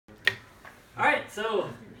right, so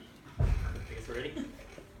I guess we're ready.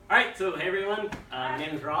 All right, so hey everyone, my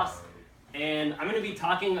name is Ross, and I'm going to be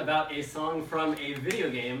talking about a song from a video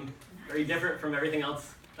game, very different from everything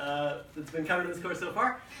else that's been covered in this course so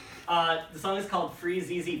far. The song is called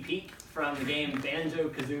Freezeezy Peak from the game Banjo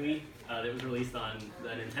Kazooie that was released on the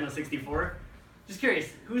Nintendo 64. Just curious,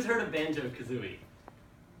 who's heard of Banjo Kazooie?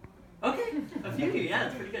 Okay, a few of you, yeah,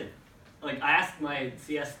 that's pretty good. Like, I asked my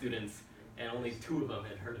CS students, and only 2 of them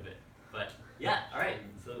had heard of it. But yeah, all right,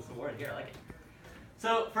 so some more in here, I like it.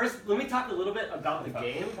 So first, let me talk a little bit about the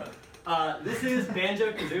game. This is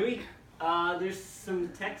Banjo Kazooie. There's some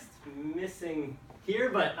text missing here,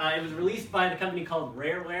 but it was released by the company called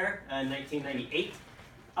Rareware in 1998.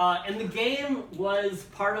 And the game was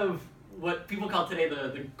part of what people call today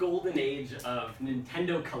the golden age of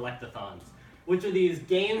Nintendo collectathons, which are these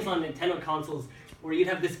games on Nintendo consoles where you'd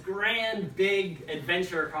have this grand, big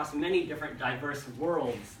adventure across many different diverse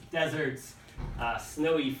worlds, deserts,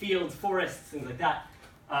 snowy fields, forests, things like that.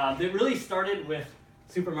 It really started with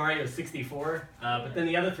Super Mario 64, but then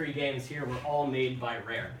the other 3 games here were all made by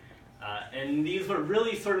Rare. And these were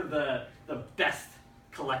really sort of the best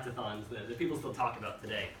collectathons that people still talk about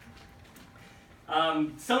today.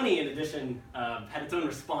 Sony, in addition, had its own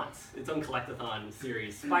response, its own collectathon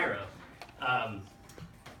series, Spyro.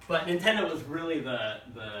 But Nintendo was really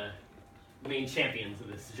the main champions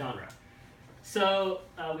of this genre. So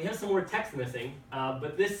we have some more text missing,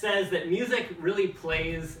 but this says that music really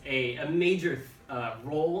plays a major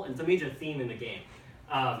role, and it's a major theme in the game.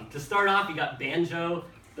 To start off, you got Banjo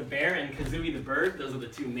the bear and Kazooie the bird. Those are the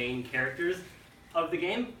 2 main characters of the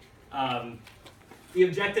game. The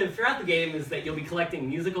objective throughout the game is that you'll be collecting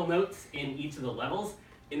musical notes in each of the levels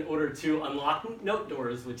in order to unlock note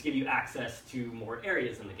doors, which give you access to more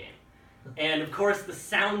areas in the game. And of course, the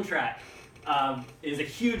soundtrack is a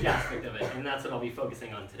huge aspect of it, and that's what I'll be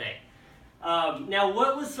focusing on today. Now,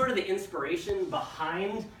 what was sort of the inspiration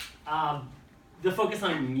behind the focus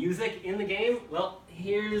on music in the game? Well,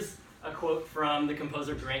 here's a quote from the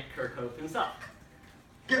composer Grant Kirkhope himself.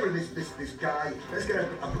 Get rid of this guy. Let's get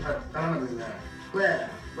a band in there. Where?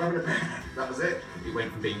 That was it. It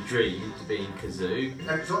went from being Dream to being Kazoo.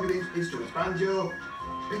 And it's all the instruments: banjo,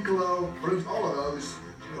 piccolo, flute, all of those.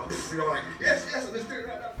 You're like, yes, let's do it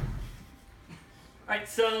right now. Alright,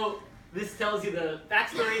 so this tells you the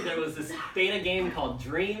backstory. There was this beta game called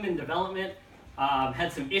Dream in development,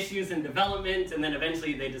 had some issues in development, and then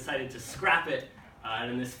eventually they decided to scrap it.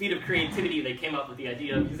 And in this feat of creativity, they came up with the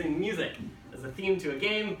idea of using music as a theme to a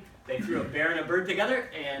game. They threw a bear and a bird together,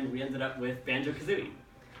 and we ended up with Banjo Kazooie.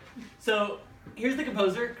 So here's the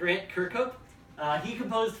composer, Grant Kirkhope. He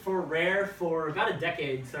composed for Rare for about a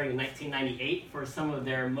decade, starting in 1998, for some of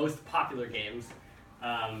their most popular games.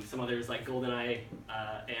 Some others like GoldenEye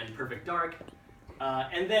and Perfect Dark.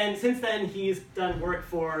 And then since then, he's done work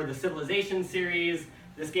for the Civilization series,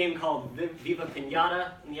 this game called Viva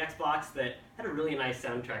Pinata on the Xbox that had a really nice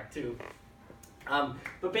soundtrack too.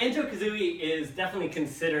 But Banjo Kazooie is definitely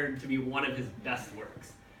considered to be one of his best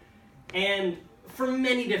works. And for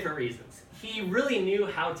many different reasons. He really knew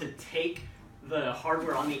how to take the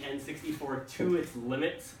hardware on the N64 to its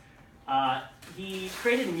limits. He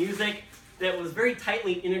created music that was very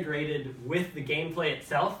tightly integrated with the gameplay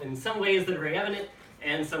itself in some ways that are very evident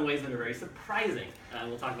and some ways that are very surprising.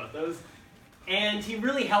 We'll talk about those. And he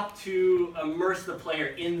really helped to immerse the player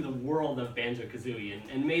in the world of Banjo Kazooie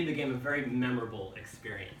and made the game a very memorable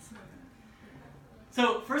experience.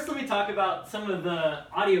 So first let me talk about some of the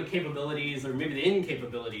audio capabilities, or maybe the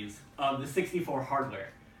incapabilities, of the 64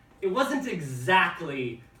 hardware. It wasn't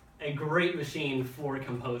exactly a great machine for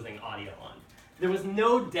composing audio on. There was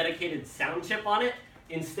no dedicated sound chip on it.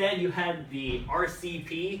 Instead, you had the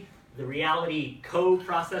RCP, the Reality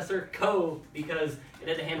Co-processor, because it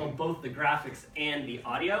had to handle both the graphics and the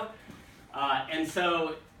audio. And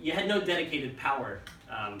so you had no dedicated power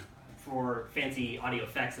for fancy audio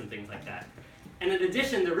effects and things like that. And in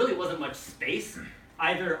addition, there really wasn't much space,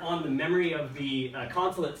 either on the memory of the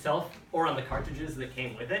console itself or on the cartridges that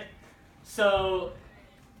came with it. So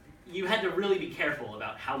you had to really be careful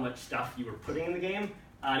about how much stuff you were putting in the game,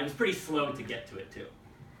 and it was pretty slow to get to it too.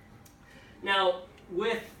 Now,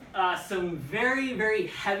 with some very, very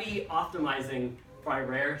heavy optimizing by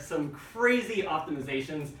Rare, some crazy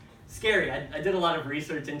optimizations, scary. I did a lot of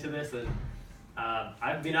research into this, and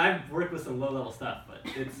I've worked with some low-level stuff, but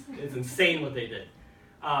it's insane what they did.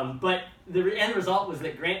 But the end result was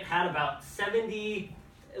that Grant had about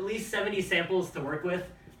at least 70 samples to work with.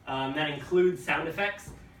 That includes sound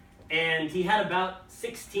effects, and he had about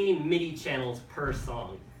 16 MIDI channels per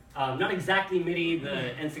song. Not exactly MIDI.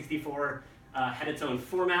 The N64 had its own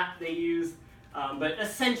format they used, but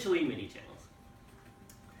essentially MIDI channels.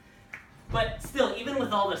 But still, even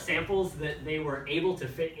with all the samples that they were able to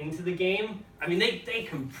fit into the game, I mean, they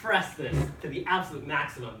compressed this to the absolute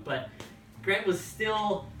maximum, but Grant was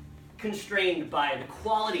still constrained by the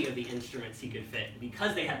quality of the instruments he could fit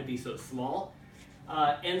because they had to be so small.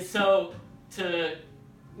 And so to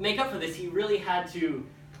make up for this, he really had to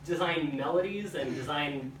design melodies and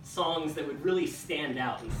design songs that would really stand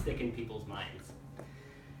out and stick in people's minds.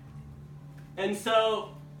 And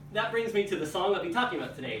so that brings me to the song I'll be talking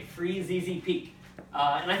about today, Freezeezy Peak.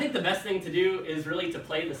 And I think the best thing to do is really to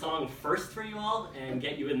play the song first for you all and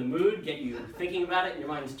get you in the mood, get you thinking about it and your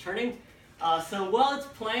mind's turning. So while it's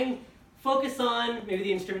playing, focus on maybe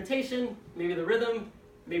the instrumentation, maybe the rhythm,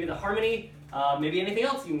 maybe the harmony, maybe anything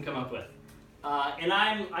else you can come up with. And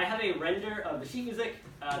I have a render of the sheet music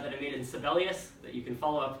that I made in Sibelius that you can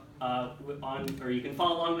follow up on, or you can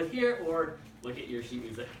follow along with here, or look at your sheet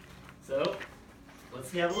music. So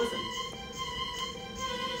let's have a listen.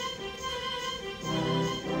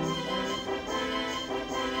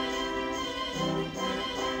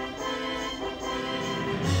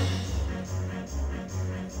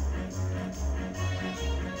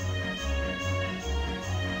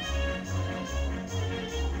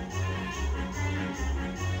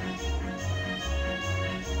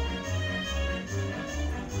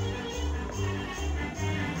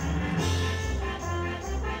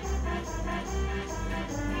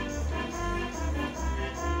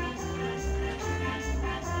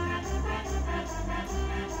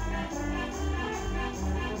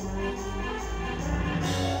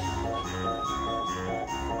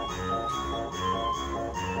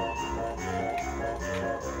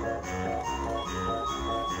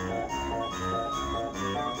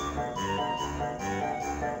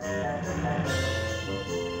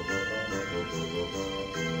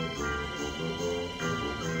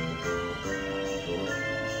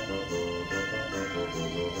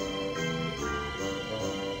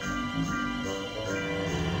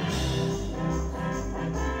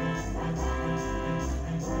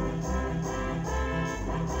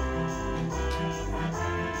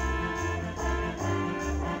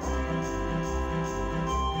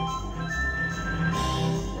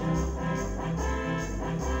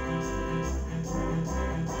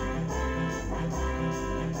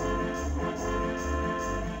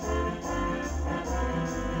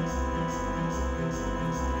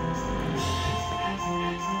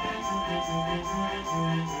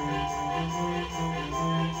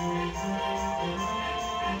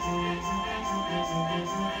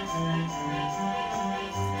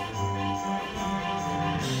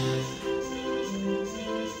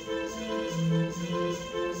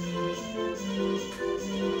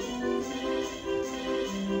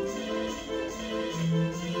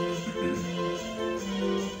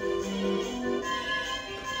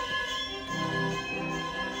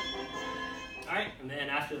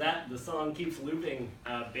 The song keeps looping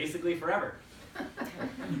basically forever.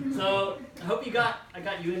 So I hope I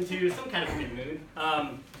got you into some kind of good mood.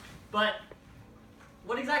 But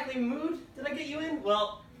what exactly mood did I get you in?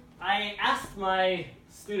 Well, I asked my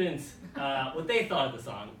students what they thought of the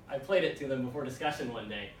song. I played it to them before discussion one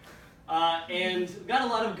day. And got a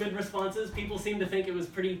lot of good responses. People seemed to think it was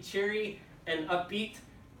pretty cheery and upbeat,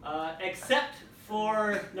 except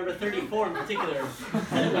for number 34 in particular,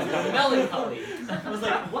 said it was melancholy. I was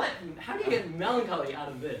like, what? How do you get melancholy out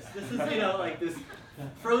of this? This is, like this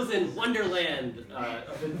frozen wonderland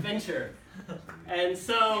of adventure. And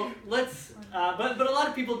so let's, but a lot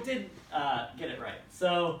of people did get it right.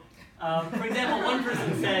 So, for example, one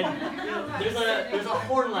person said, there's a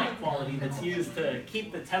horn-like quality that's used to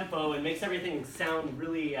keep the tempo and makes everything sound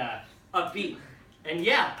really upbeat. And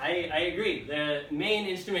yeah, I agree. The main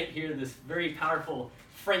instrument here, this very powerful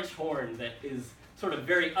French horn that is sort of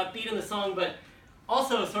very upbeat in the song, but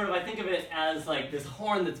also sort of, I think of it as like this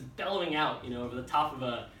horn that's bellowing out, over the top of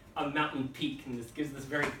a mountain peak, and this gives this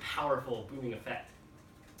very powerful booming effect.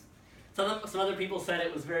 Some other people said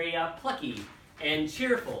it was very plucky and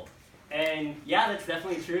cheerful. And yeah, that's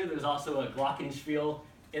definitely true. There's also a glockenspiel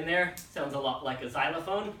in there. Sounds a lot like a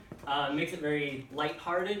xylophone. Makes it very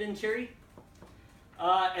lighthearted and cheery.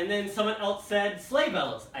 And then someone else said sleigh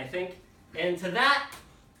bells, I think. And to that,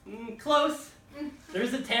 close.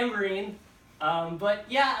 There's a tambourine. But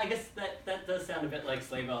yeah, I guess that does sound a bit like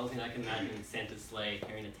sleigh bells. I can imagine Santa's sleigh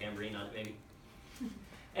carrying a tambourine on it, maybe.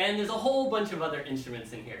 And there's a whole bunch of other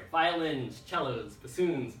instruments in here. Violins, cellos,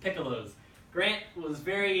 bassoons, piccolos. Grant was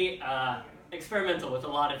very experimental with a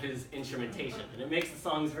lot of his instrumentation, and it makes the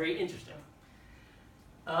songs very interesting.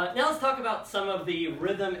 Now let's talk about some of the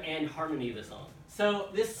rhythm and harmony of the song. So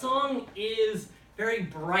this song is very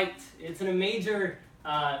bright. It's in a major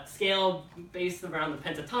scale based around the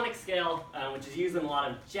pentatonic scale, which is used in a lot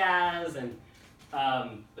of jazz and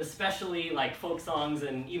especially like folk songs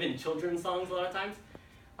and even children's songs a lot of times.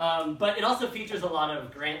 But it also features a lot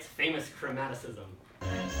of Grant's famous chromaticism.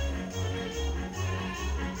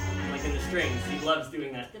 Like in the strings, he loves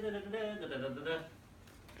doing that.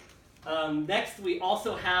 Next, we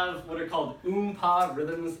also have what are called oom-pa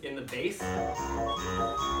rhythms in the bass.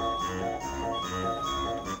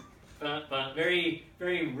 Very,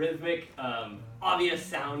 very rhythmic, obvious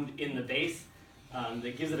sound in the bass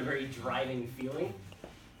that gives it a very driving feeling.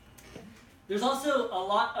 There's also a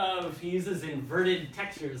lot of, he uses inverted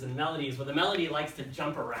textures and melodies where the melody likes to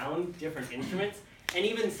jump around different instruments, and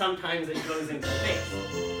even sometimes it goes into the bass.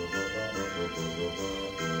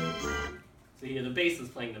 So here the bass is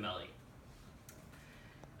playing the melody.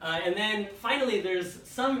 And then finally there's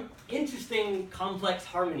some interesting complex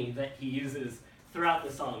harmony that he uses throughout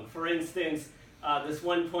the song. For instance, this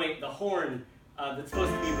one point, the horn that's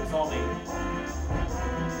supposed to be resolving.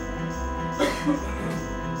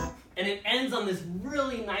 And it ends on this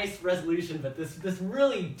really nice resolution, but this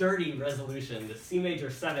really dirty resolution, the C major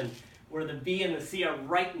 7, where the B and the C are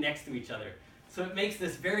right next to each other. So it makes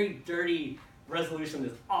this very dirty resolution,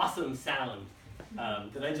 this awesome sound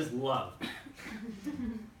that I just love.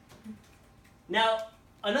 Now,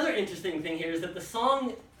 another interesting thing here is that the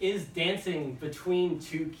song is dancing between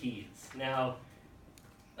two keys. Now,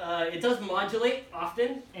 it does modulate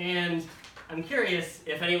often, and I'm curious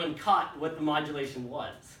if anyone caught what the modulation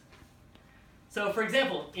was. So, for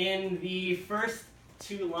example, in the first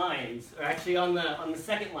two lines, or actually on the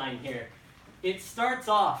second line here, it starts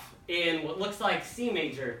off in what looks like C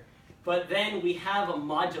major, but then we have a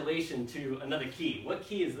modulation to another key. What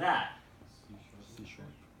key is that? C sharp.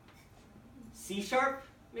 C sharp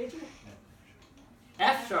major?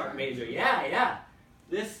 F sharp major, yeah.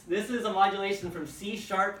 This is a modulation from C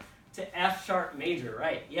sharp to F sharp major,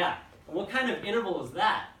 right, yeah. And what kind of interval is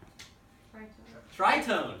that?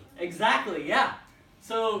 Tritone, exactly, yeah.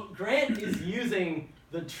 So Grant is using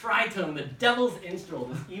the tritone, the devil's interval,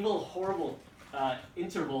 this evil, horrible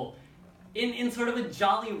interval, in sort of a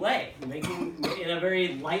jolly way, making in a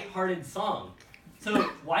very lighthearted song. So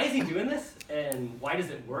why is he doing this, and why does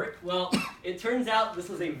it work? Well, it turns out this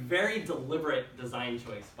was a very deliberate design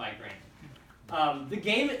choice by Grant. The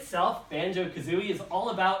game itself, Banjo Kazooie, is all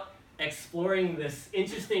about exploring this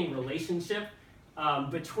interesting relationship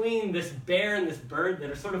between this bear and this bird that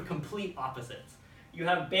are sort of complete opposites. You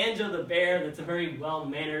have Banjo the bear that's a very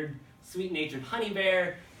well-mannered, sweet-natured honey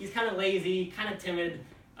bear. He's kind of lazy, kind of timid.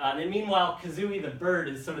 And meanwhile, Kazooie the bird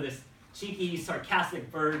is sort of this cheeky,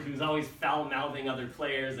 sarcastic bird who's always foul-mouthing other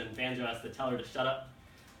players, and Banjo has to tell her to shut up.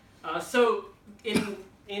 So in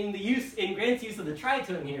Grant's use of the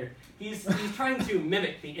tritone here, he's trying to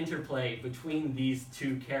mimic the interplay between these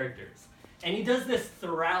two characters. And he does this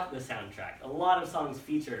throughout the soundtrack. A lot of songs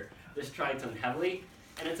feature this tritone heavily,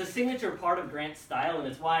 and it's a signature part of Grant's style, and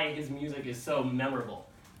it's why his music is so memorable,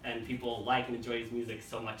 and people like and enjoy his music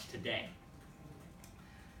so much today.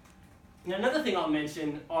 Now, another thing I'll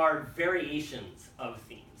mention are variations of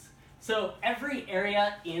themes. So every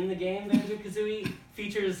area in the game, Banjo Kazooie,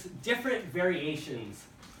 features different variations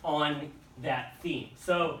on that theme.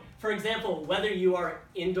 So, for example, whether you are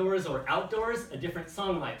indoors or outdoors, a different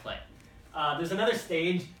song might play. There's another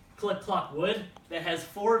stage, Click Clock Wood, that has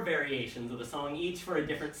 4 variations of the song, each for a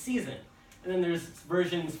different season. And then there's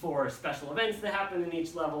versions for special events that happen in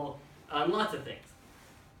each level, lots of things.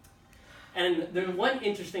 And there's one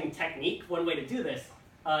interesting technique, one way to do this,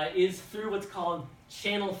 is through what's called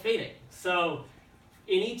channel fading. So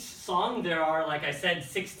in each song there are, like I said,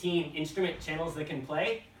 16 instrument channels that can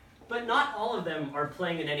play, but not all of them are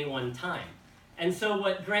playing at any one time. And so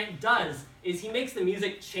what Grant does is he makes the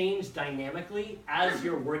music change dynamically as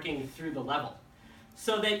you're working through the level,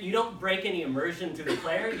 so that you don't break any immersion to the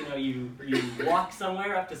player. You know, you walk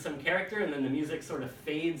somewhere up to some character and then the music sort of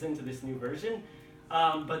fades into this new version.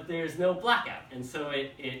 But there's no blackout, and so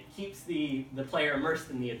it keeps the player immersed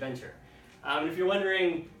in the adventure. And if you're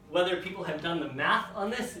wondering whether people have done the math on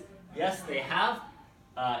this, yes, they have.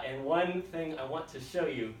 And one thing I want to show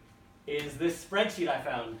you is this spreadsheet I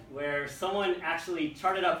found, where someone actually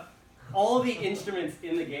charted up all the instruments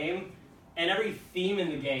in the game and every theme in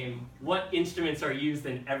the game, what instruments are used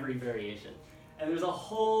in every variation. And there's a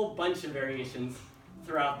whole bunch of variations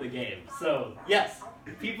throughout the game. So yes,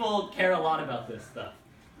 people care a lot about this stuff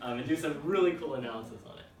and do some really cool analysis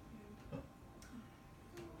on it.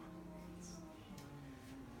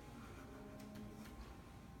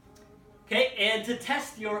 Okay, and to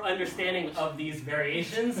test your understanding of these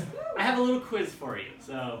variations, I have a little quiz for you.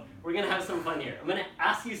 So we're going to have some fun here. I'm going to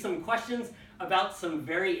ask you some questions about some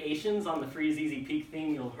variations on the Freezeezy Peak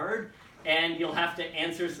theme you've heard, and you'll have to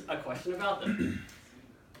answer a question about them.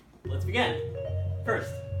 Let's begin.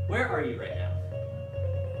 First, where are you right now?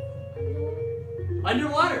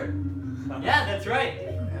 Underwater! Yeah, that's right.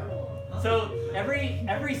 So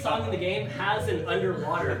every song in the game has an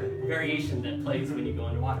underwater variation that plays when you go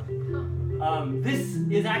underwater. This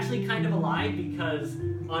is actually kind of a lie because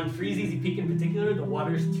on Freezeezy Peak in particular, the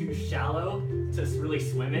water's too shallow to really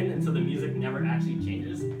swim in, and so the music never actually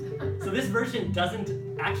changes. So this version doesn't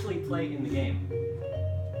actually play in the game.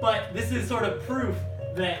 But this is sort of proof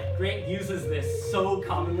that Grant uses this so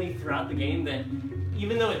commonly throughout the game that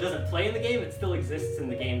even though it doesn't play in the game, it still exists in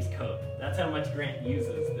the game's code. That's how much Grant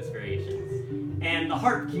uses this variation. And the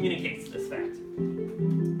harp communicates this fact.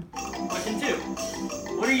 Question 2.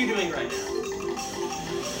 What are you doing right now?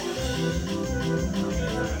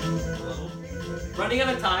 Running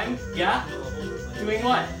out of time, yeah? Doing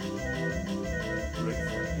what?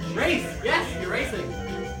 Race! Yes, you're racing.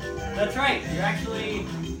 That's right, you're actually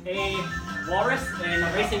a walrus and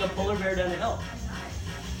racing a polar bear down the hill.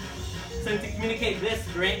 So to communicate this,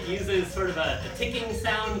 Grant uses sort of a ticking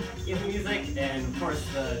sound in the music, and of course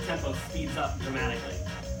the tempo speeds up dramatically.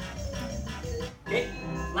 Okay,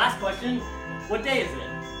 last question. What day is it?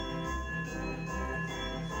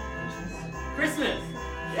 Christmas!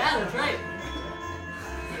 Yeah, that's right.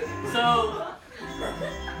 So,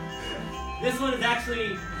 this one is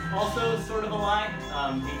actually also sort of a lie,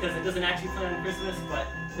 because it doesn't actually play on Christmas, but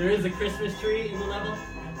there is a Christmas tree in the level.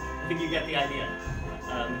 I think you get the idea.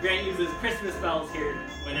 Grant uses Christmas bells here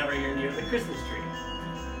whenever you're near the Christmas tree.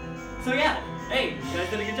 So yeah, hey, you guys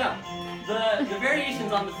did a good job. The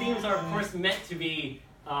variations on the themes are of course meant to be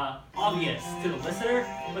obvious to the listener,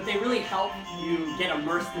 but they really help you get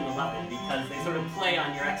immersed in the level because they sort of play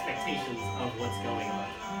on your expectations of what's going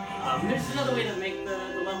on. There's another way to make the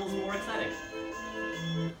levels more exciting.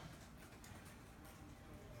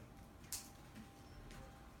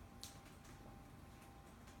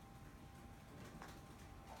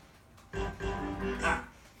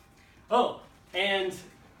 Oh, and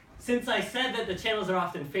since I said that the channels are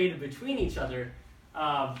often faded between each other,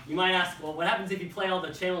 you might ask, well, what happens if you play all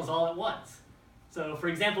the channels all at once? So, for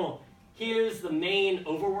example, here's the main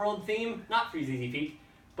overworld theme, not Freezeezy Peak,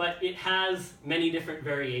 but it has many different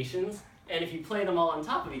variations, and if you play them all on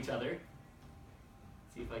top of each other,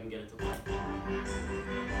 see if I can get it to play.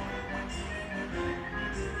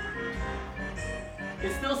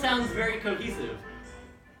 It still sounds very cohesive,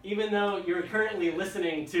 even though you're currently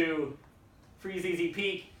listening to Freezeezy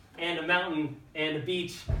Peak and a mountain and a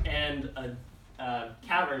beach and a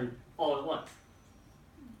cavern all at once.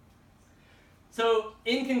 So,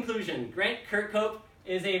 in conclusion, Grant Kirkhope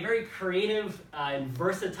is a very creative and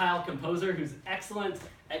versatile composer who's excellent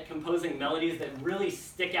at composing melodies that really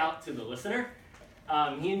stick out to the listener.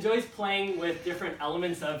 He enjoys playing with different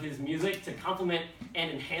elements of his music to complement and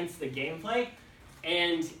enhance the gameplay,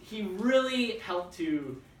 and he really helped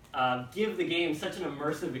to give the game such an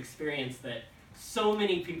immersive experience that so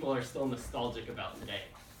many people are still nostalgic about today.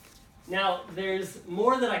 Now, there's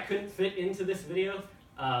more that I couldn't fit into this video,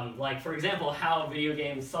 like, for example, how video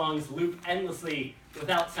game songs loop endlessly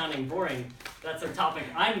without sounding boring. That's a topic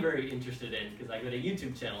I'm very interested in because I got a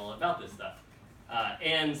YouTube channel about this stuff,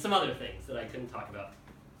 and some other things that I couldn't talk about.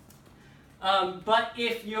 But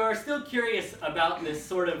if you're still curious about this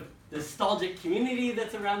sort of nostalgic community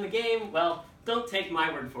that's around the game, well, don't take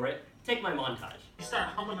my word for it. Take my montage. You start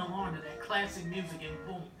humming along to that classic music and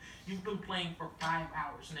boom, you've been playing for 5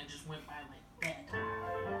 hours and it just went by like that.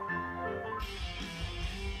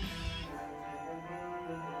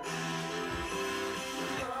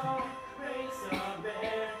 Oh, race a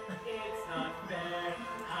bear, it's not fair,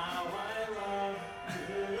 how I love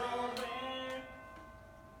good old bear.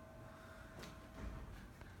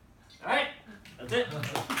 Alright, that's it.